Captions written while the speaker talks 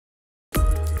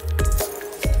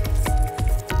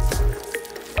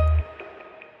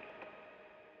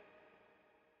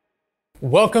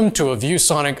Welcome to a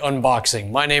ViewSonic unboxing.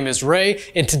 My name is Ray,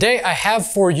 and today I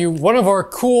have for you one of our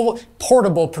cool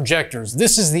portable projectors.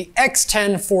 This is the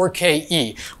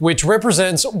X10-4KE, which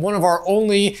represents one of our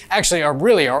only,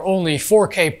 our only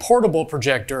 4K portable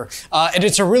projector. And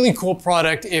it's a really cool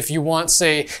product if you want,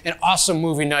 say, an awesome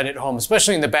movie night at home,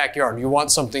 especially in the backyard. You want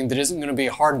something that isn't going to be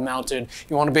hard mounted.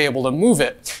 You want to be able to move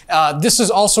it. This is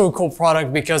also a cool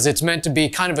product because it's meant to be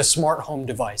kind of a smart home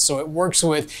device. So it works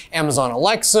with Amazon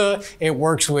Alexa, it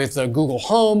works with Google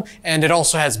Home, and it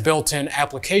also has built-in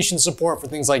application support for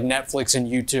things like Netflix and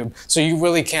YouTube. So you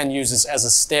really can use this as a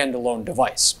standalone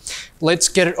device. Let's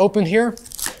get it open here,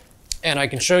 and I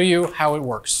can show you how it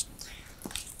works.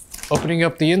 Opening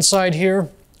up the inside here,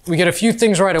 we get a few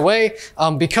things right away.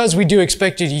 Because we do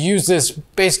expect you to use this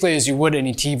basically as you would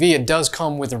any TV, it does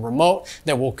come with a remote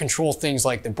that will control things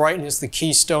like the brightness, the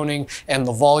keystoning, and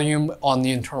the volume on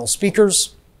the internal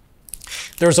speakers.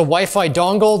 There's a Wi-Fi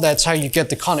dongle. That's how you get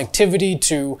the connectivity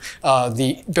to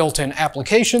the built-in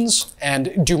applications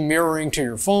and do mirroring to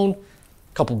your phone.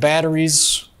 A couple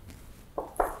batteries.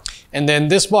 And then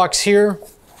this box here,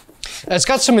 it's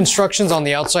got some instructions on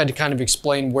the outside to kind of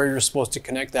explain where you're supposed to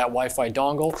connect that Wi-Fi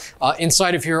dongle.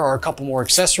 Inside of here are a couple more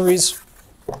accessories.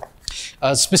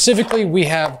 Specifically, we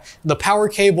have the power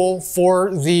cable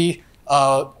for the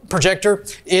projector.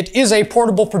 It is a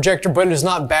portable projector, but it is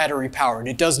not battery powered.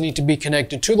 It does need to be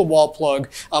connected to the wall plug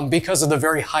because of the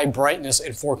very high brightness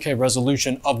and 4K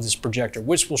resolution of this projector,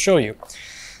 which we'll show you.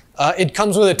 It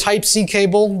comes with a Type-C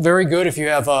cable, very good if you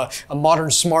have a modern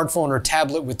smartphone or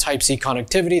tablet with Type-C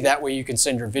connectivity. That way you can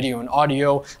send your video and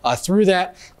audio through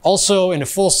that. Also in a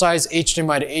full-size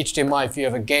HDMI to HDMI, if you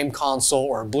have a game console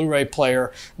or a Blu-ray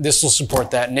player, this will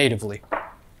support that natively.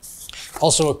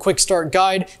 Also a quick start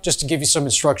guide just to give you some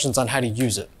instructions on how to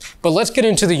use it. But let's get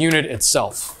into the unit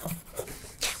itself.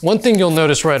 One thing you'll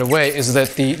notice right away is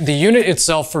that the unit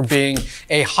itself, for being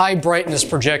a high brightness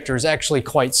projector, is actually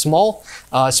quite small.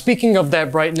 Speaking of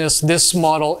that brightness, this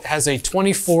model has a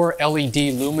 24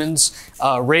 LED lumens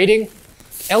rating.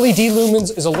 LED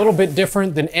lumens is a little bit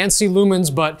different than ANSI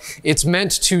lumens, but it's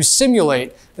meant to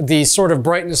simulate the sort of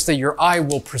brightness that your eye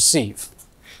will perceive.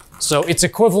 So it's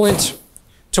equivalent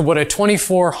to what a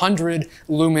 2400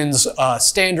 lumens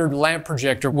standard lamp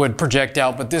projector would project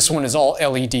out, but this one is all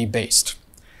LED based.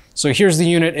 So here's the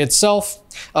unit itself.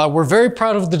 We're very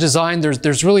proud of the design.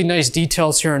 There's really nice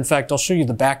details here. In fact, I'll show you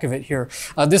the back of it here.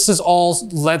 This is all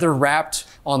leather wrapped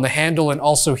on the handle and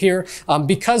also here.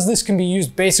 Because this can be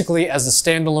used basically as a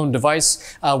standalone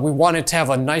device, we want it to have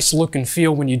a nice look and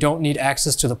feel when you don't need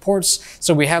access to the ports.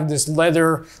 So we have this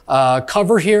leather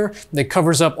cover here that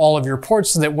covers up all of your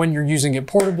ports so that when you're using it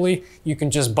portably, you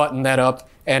can just button that up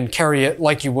and carry it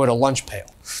like you would a lunch pail.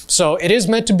 So it is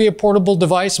meant to be a portable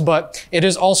device, but it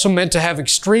is also meant to have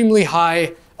extremely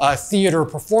high theater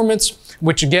performance,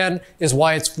 which again is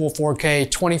why it's full 4K,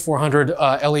 2400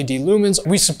 LED lumens.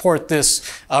 We support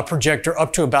this projector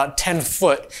up to about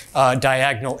 10-foot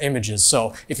diagonal images.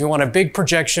 So if you want a big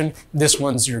projection, this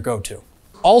one's your go-to.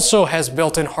 Also has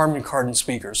built-in Harman Kardon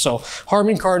speakers. So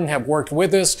Harman Kardon have worked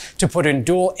with us to put in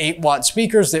dual 8-watt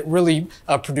speakers that really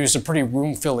produce a pretty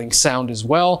room-filling sound as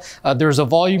well. There's a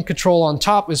volume control on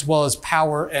top as well as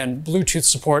power and Bluetooth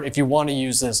support if you want to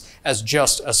use this as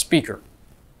just a speaker.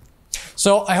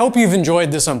 So I hope you've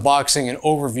enjoyed this unboxing and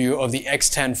overview of the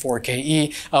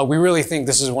X10-4KE. We really think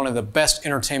this is one of the best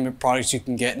entertainment products you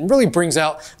can get and really brings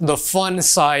out the fun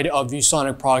side of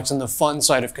ViewSonic products and the fun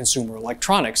side of consumer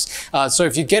electronics. So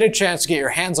if you get a chance to get your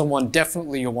hands on one,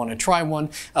 definitely you'll want to try one.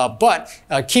 But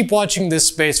keep watching this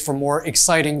space for more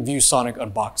exciting ViewSonic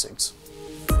unboxings.